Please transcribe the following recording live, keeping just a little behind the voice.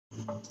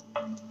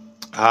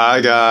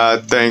Hi,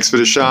 God. Thanks for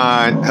the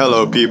shine.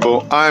 Hello,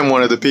 people. I'm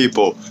one of the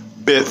people.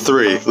 Bit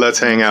 3. Let's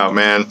hang out,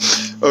 man.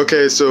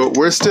 Okay, so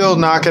we're still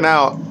knocking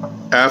out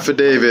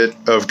affidavit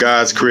of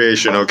God's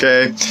creation,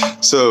 okay?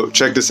 So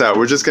check this out.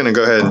 We're just going to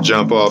go ahead and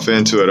jump off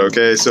into it,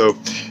 okay? So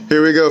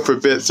here we go for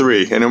bit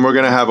 3, and then we're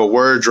going to have a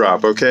word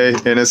drop, okay?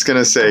 And it's going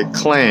to say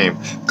claim.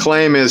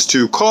 Claim is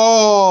to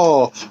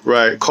call,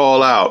 right?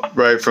 Call out,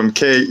 right? From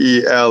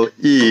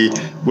K-E-L-E,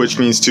 which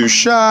means to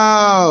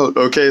shout,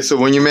 okay? So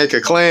when you make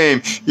a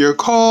claim, you're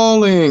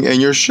calling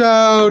and you're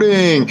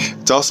shouting.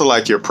 It's also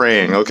like you're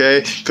praying,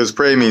 okay? Because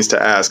pray means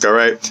to ask, all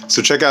right?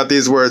 So check out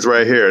these words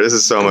right here. This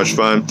is so much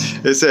fun.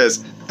 It says,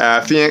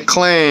 affiant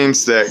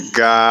claims that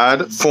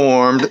God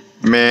formed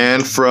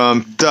man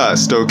from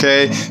dust,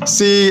 okay?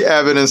 See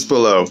evidence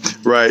below,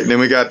 right? And then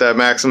we got that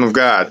Maxim of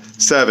God,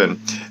 7.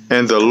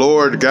 And the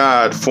Lord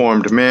God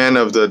formed man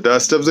of the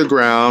dust of the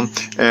ground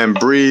and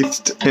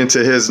breathed into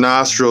his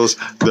nostrils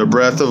the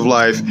breath of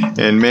life,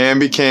 and man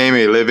became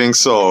a living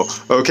soul.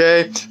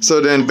 Okay?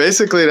 So then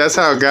basically that's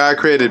how God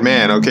created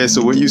man. Okay?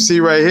 So what you see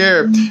right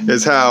here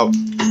is how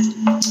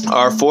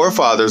our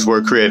forefathers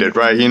were created,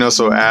 right? You know,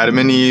 so Adam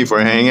and Eve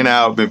were hanging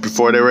out, but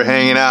before they were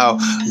hanging out,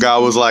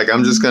 God was like,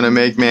 I'm just going to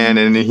make man,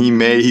 and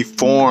he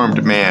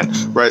formed man,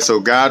 right? So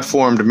God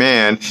formed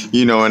man,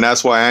 you know, and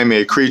that's why I'm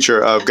a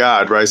creature of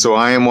God, right? So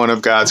I am one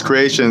of God's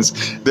creations.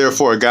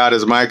 Therefore, God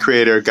is my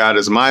creator. God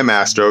is my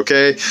master,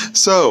 okay?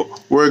 So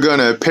we're going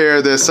to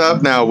pair this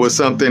up now with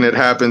something that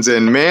happens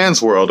in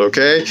man's world,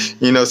 okay?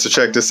 You know, so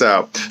check this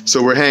out.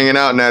 So we're hanging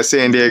out in that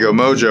San Diego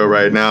mojo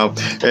right now,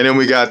 and then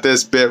we got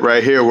this bit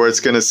right here where it's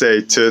going to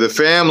say, to the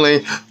family,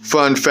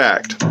 fun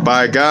fact,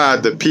 by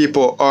God, the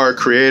people are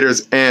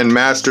creators and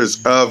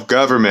masters of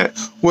government.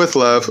 With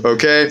love,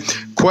 okay?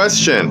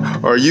 Question,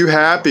 are you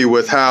happy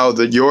with how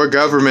your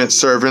government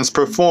servants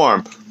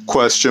perform?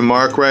 Question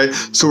mark, right?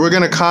 So we're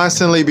going to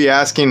constantly be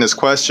asking this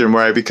question,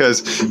 right?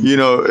 Because, you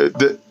know,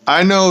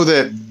 I know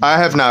that I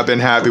have not been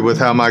happy with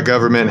how my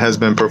government has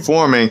been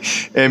performing,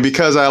 and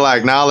because I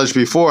lacked knowledge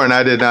before and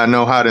I did not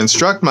know how to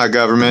instruct my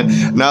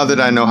government, now that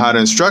I know how to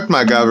instruct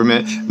my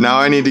government, now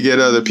I need to get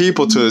other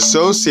people to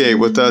associate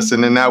with us,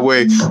 and in that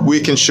way we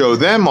can show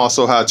them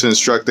also how to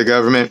instruct the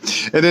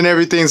government, and then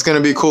everything's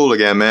going to be cool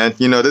again, man.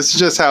 You know, this is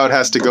just how it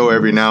has to go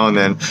every now and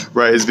then,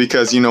 right? It's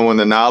because, you know, when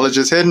the knowledge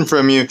is hidden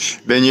from you,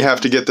 then you have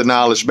to get the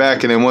knowledge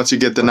back, and then once you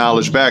get the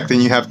knowledge back,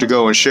 then you have to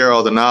go and share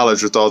all the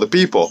knowledge with all the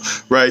people,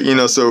 right? You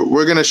know, so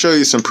we're going to show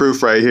you some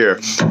proof right here,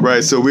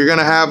 right? So we're going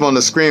to have on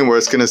the screen where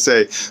it's going to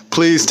say,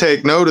 please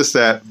take notice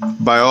that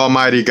by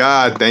Almighty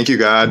God, thank you,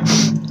 God,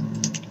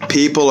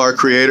 people are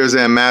creators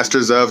and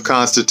masters of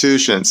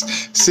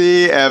constitutions.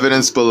 See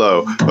evidence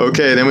below.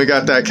 Okay, then we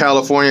got that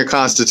California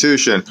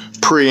Constitution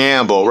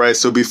preamble, right?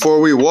 So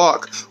before we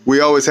walk, we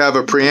always have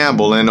a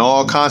preamble. In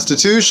all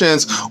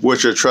constitutions,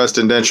 which are trust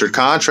indentured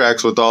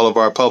contracts with all of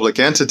our public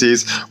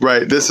entities,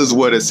 right? This is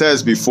what it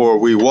says before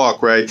we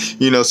walk, right?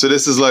 You know, so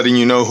this is letting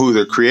you know who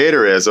the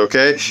creator is,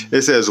 okay?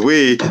 It says,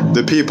 we,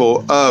 the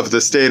people of the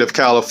state of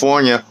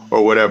California,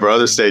 or whatever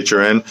other state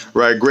you're in,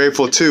 right?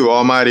 Grateful to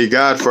Almighty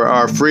God for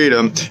our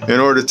freedom, in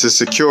order to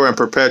secure and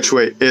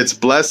perpetuate its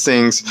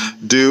blessings,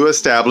 do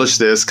establish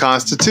this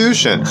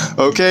Constitution.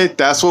 Okay,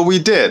 that's what we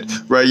did,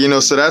 right? You know,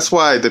 so that's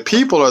why the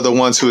people are the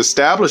ones who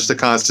established the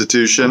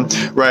Constitution,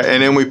 right?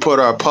 And then we put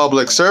our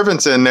public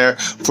servants in there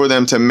for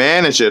them to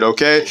manage it,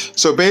 okay?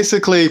 So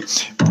basically,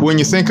 when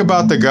you think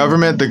about the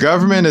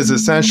government is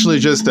essentially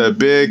just a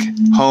big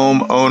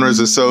homeowners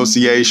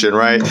association,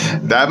 right?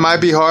 That might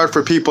be hard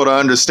for people to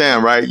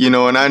understand, right? You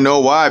know, and I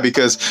know why,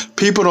 because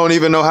people don't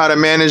even know how to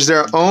manage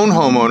their own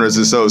homeowners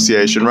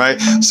association,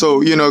 right? So,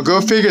 you know, go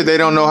figure, they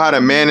don't know how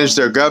to manage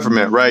their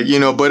government, right? You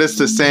know, but it's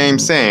the same,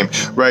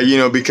 right? You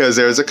know, because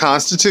there's a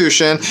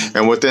constitution,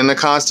 and within the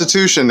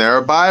constitution, there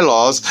are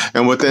bylaws,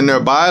 and within their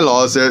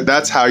bylaws,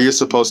 that's how you're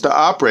supposed to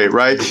operate,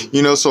 right?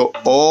 You know, so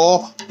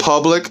all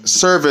public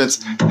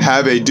servants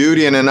have a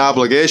duty and an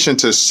obligation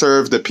to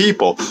serve the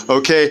people,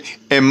 okay?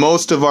 And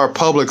most of our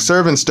public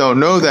servants don't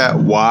know that.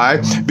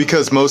 Why?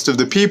 Because most of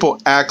the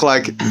people act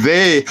like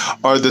they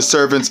are the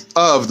servants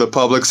of the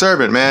public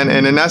servant, man.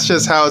 And then that's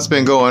just how it's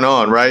been going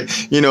on, right?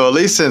 You know, at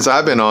least since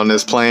I've been on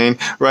this plane,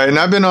 right? And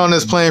I've been on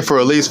this plane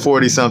for at least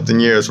 40 something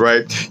years,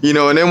 right? You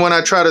know, and then when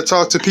I try to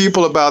talk to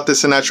people about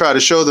this and I try to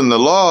show them the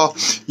law,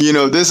 you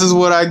know, this is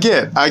what I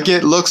get. I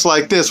get looks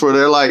like this where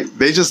they're like,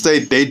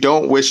 they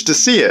don't wish to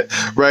see it,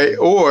 right?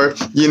 Or,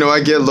 you know,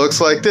 I get looks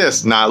like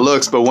this, not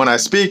looks, but when I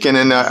speak and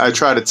then I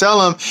try to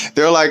tell them,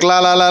 they're like, la,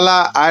 la, la,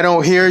 la, I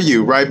don't hear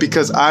you, right?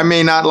 Because I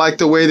may not like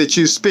the way that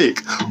you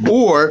speak.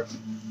 Or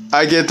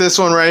I get this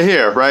one right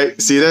here,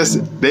 right? See this?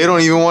 They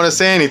don't even want to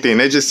say anything.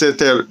 They just sit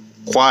there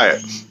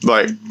quiet,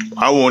 like,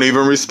 I won't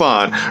even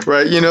respond,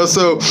 right? You know,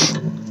 so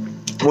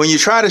when you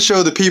try to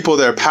show the people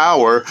their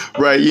power,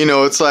 right,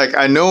 it's like,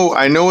 I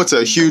know it's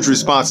a huge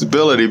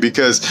responsibility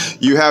because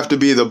you have to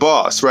be the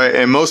boss, right?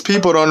 And most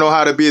people don't know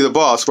how to be the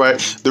boss, right?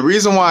 The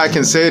reason why I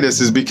can say this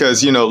is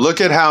because,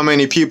 look at how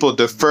many people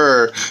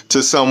defer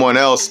to someone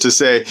else to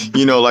say,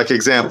 like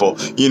example,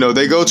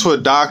 they go to a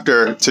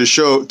doctor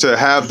to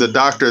have the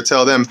doctor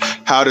tell them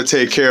how to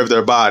take care of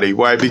their body,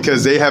 right?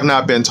 Because they have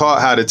not been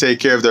taught how to take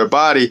care of their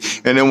body.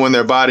 And then when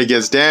their body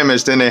gets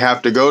damaged, then they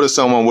have to go to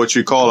someone, what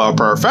you call a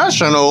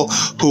professional,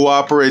 who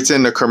operates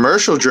in the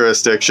commercial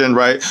jurisdiction,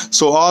 right?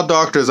 So all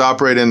doctors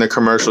operate in the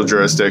commercial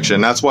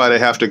jurisdiction. That's why they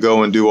have to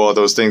go and do all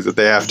those things that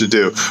they have to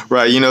do,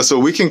 right? So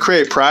we can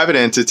create private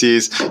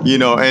entities,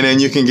 and then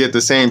you can get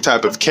the same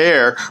type of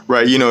care,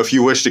 right? If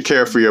you wish to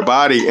care for your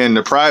body in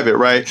the private,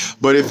 right?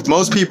 But if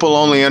most people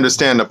only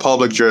understand the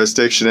public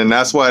jurisdiction, and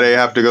that's why they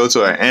have to go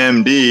to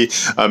an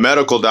MD, a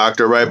medical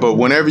doctor, right? But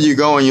whenever you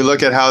go and you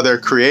look at how they're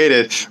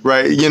created,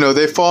 right,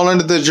 they fall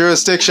under the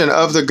jurisdiction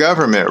of the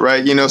government,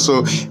 right?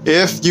 So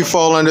if you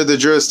fall under the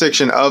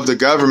jurisdiction of the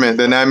government,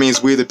 then that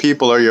means we the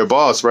people are your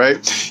boss,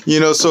 right?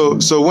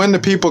 So when the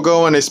people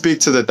go and they speak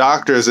to the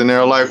doctors and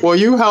they're like, well,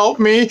 you help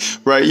me,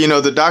 right?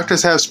 The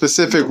doctors have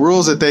specific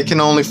rules that they can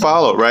only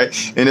follow, right?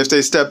 And if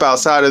they step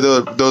outside of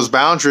those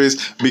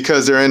boundaries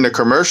because they're in the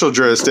commercial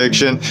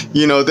jurisdiction,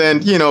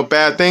 then,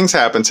 bad things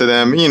happen to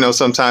them.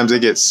 Sometimes they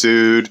get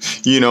sued,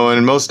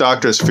 and most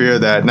doctors fear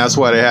that. And that's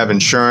why they have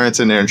insurance,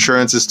 and their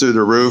insurance is through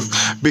the roof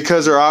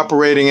because they're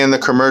operating in the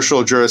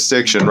commercial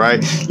jurisdiction,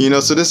 right?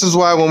 So this is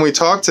why when we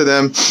talk to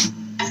them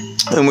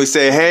and we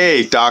say,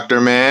 hey,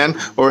 doctor man,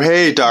 or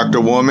hey, doctor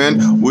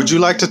woman, would you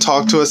like to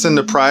talk to us in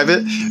the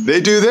private?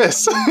 They do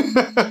this.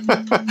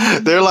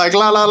 They're like,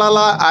 la, la, la,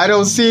 la, I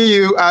don't see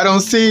you,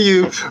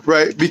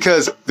 right?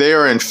 Because they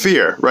are in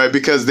fear, right?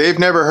 Because they've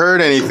never heard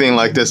anything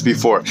like this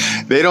before.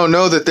 They don't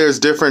know that there's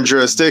different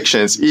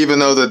jurisdictions, even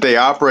though that they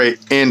operate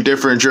in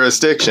different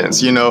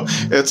jurisdictions.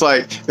 It's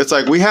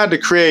like we had to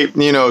create,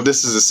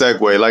 this is a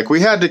segue, like we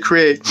had to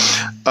create,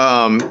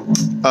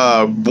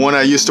 when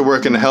I used to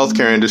work in the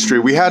healthcare industry,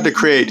 we had to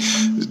create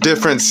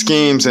different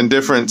schemes and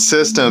different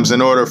systems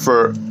in order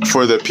for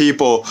the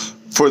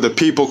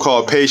people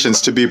called patients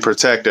to be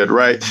protected,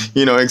 right?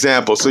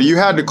 Example. So you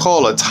had to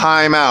call a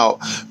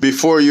timeout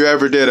before you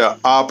ever did an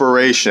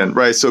operation,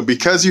 right? So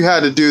because you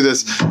had to do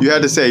this, you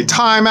had to say,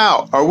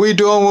 timeout. Are we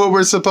doing what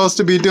we're supposed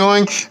to be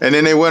doing? And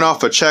then they went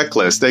off a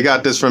checklist. They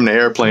got this from the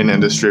airplane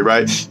industry,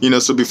 right?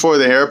 So before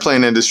the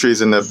airplane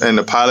industries and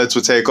the pilots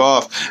would take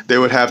off, they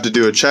would have to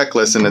do a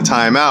checklist and a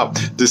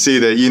timeout to see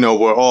that,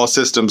 where all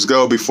systems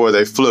go before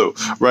they flew,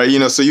 right?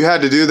 So you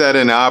had to do that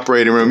in the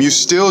operating room. You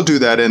still do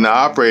that in the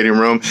operating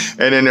room.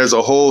 And then there's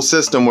a whole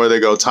system where they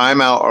go,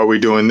 timeout, are we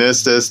doing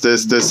this,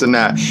 and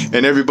that?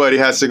 And everybody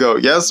has to go,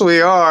 yes,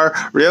 we are.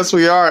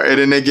 And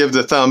then they give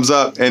the thumbs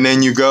up, and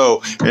then you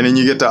go, and then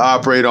you get to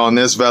operate on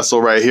this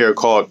vessel right here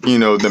called,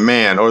 the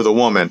man or the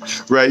woman,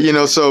 right?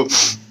 So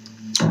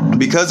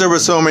because there were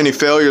so many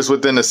failures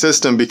within the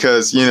system,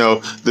 because,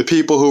 the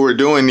people who were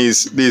doing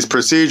these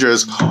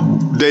procedures,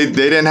 they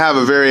didn't have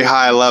a very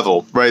high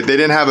level, right? They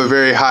didn't have a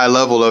very high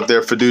level of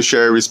their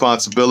fiduciary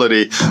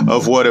responsibility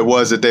of what it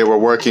was that they were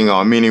working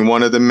on, meaning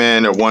one of the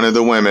men or one of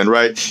the women,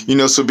 right?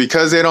 So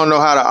because they don't know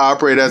how to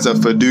operate as a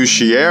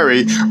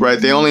fiduciary, right?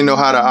 They only know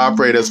how to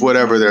operate as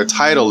whatever their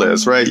title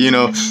is, right?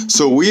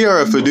 So we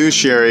are a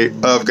fiduciary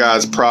of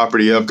God's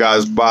property, of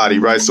God's body,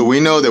 right? So we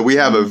know that we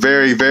have a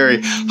very,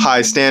 very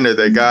high standard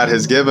that God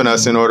has given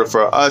us in order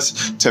for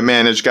us to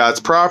manage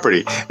God's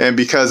property. And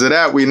because of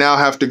that, we now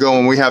have to go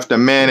and we have to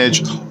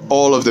manage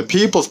all of the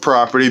people's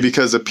property,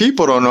 because the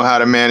people don't know how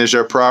to manage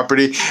their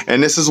property.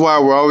 And this is why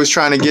we're always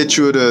trying to get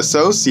you to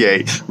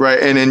associate, right?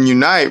 And then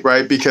unite,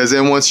 right? Because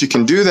then once you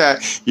can do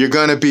that, you're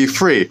going to be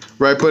free,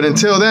 right? But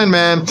until then,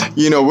 man,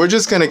 we're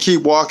just going to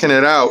keep walking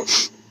it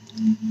out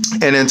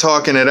and then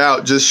talking it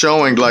out, just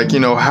showing like,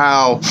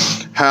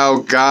 how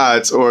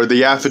God's, or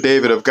the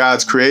affidavit of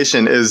God's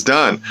creation is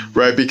done,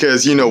 right?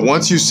 Because,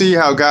 once you see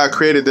how God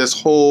created this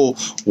whole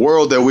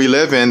world that we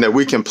live in, that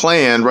we can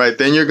play in, right,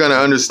 then you're going to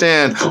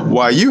understand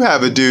why you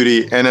have a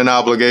duty and an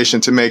obligation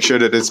to make sure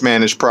that it's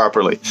managed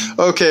properly.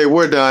 Okay,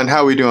 we're done.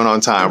 How we doing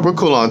on time? We're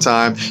cool on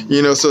time.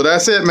 So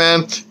that's it,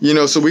 man.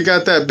 So we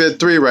got that bit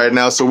 3 right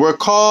now. So we're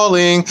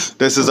calling,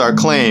 this is our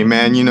claim,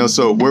 man.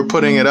 So we're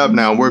putting it up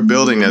now. We're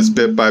building this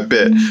bit by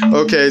bit.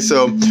 Okay,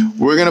 so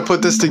we're going to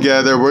put this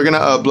together. We're going to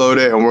upload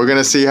it, and we're going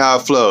to see how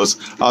it flows.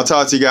 I'll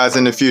talk to you guys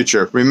in the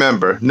future.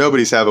 Remember,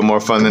 nobody's having more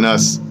fun than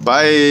us.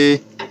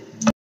 Bye.